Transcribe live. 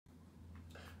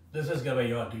This is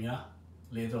Gabayo Adunya,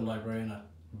 liaison librarian at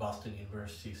Boston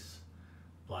University's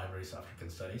Libraries African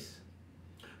Studies.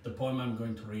 The poem I'm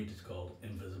going to read is called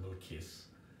Invisible Kiss,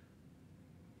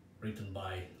 written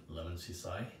by Lemn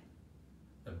Sisay,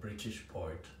 a British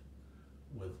poet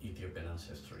with Ethiopian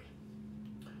ancestry.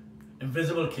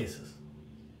 Invisible kisses.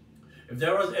 If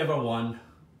there was ever one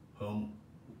whom,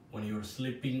 when you were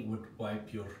sleeping, would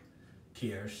wipe your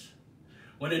tears,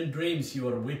 when in dreams you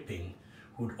were weeping,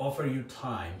 would offer you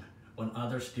time when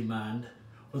others demand,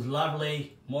 whose love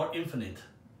lay more infinite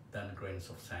than grains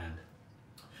of sand.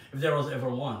 If there was ever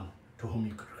one to whom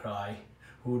you could cry,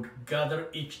 who would gather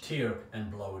each tear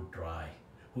and blow it dry,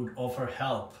 who would offer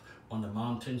help on the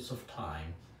mountains of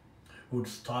time, who would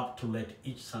stop to let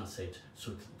each sunset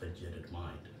soothe the jaded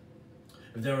mind.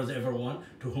 If there was ever one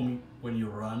to whom, when you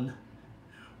run,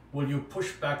 will you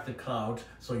push back the cloud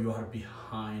so you are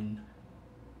behind,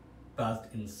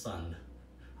 bathed in sun,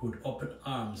 who'd open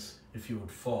arms if you would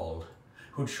fall,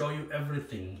 who'd show you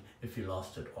everything if you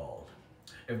lost it all.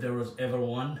 If there was ever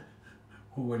one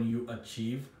who, when you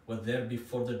achieve, was there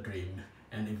before the dream,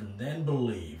 and even then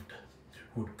believed,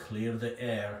 who'd clear the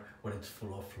air when it's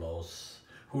full of flaws,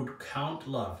 who'd count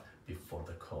love before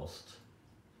the cost.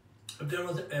 If there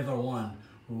was ever one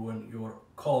who, when you were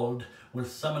cold, will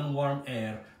summon warm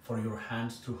air for your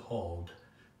hands to hold,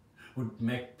 would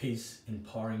make peace in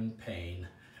pouring pain,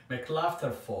 make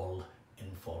laughter fall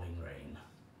in falling rain.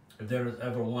 If there is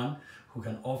ever one who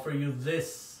can offer you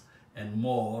this and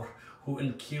more, who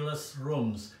in keyless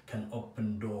rooms can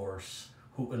open doors,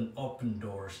 who in open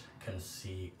doors can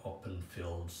see open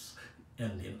fields,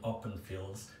 and in open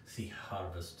fields see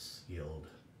harvests yield,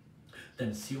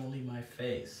 then see only my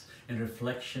face in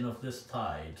reflection of this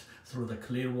tide, through the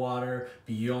clear water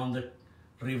beyond the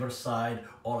riverside.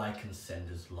 All I can send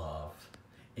is love.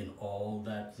 In all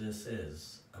that this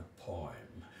is a poem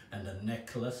and a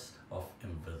necklace of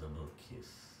invisible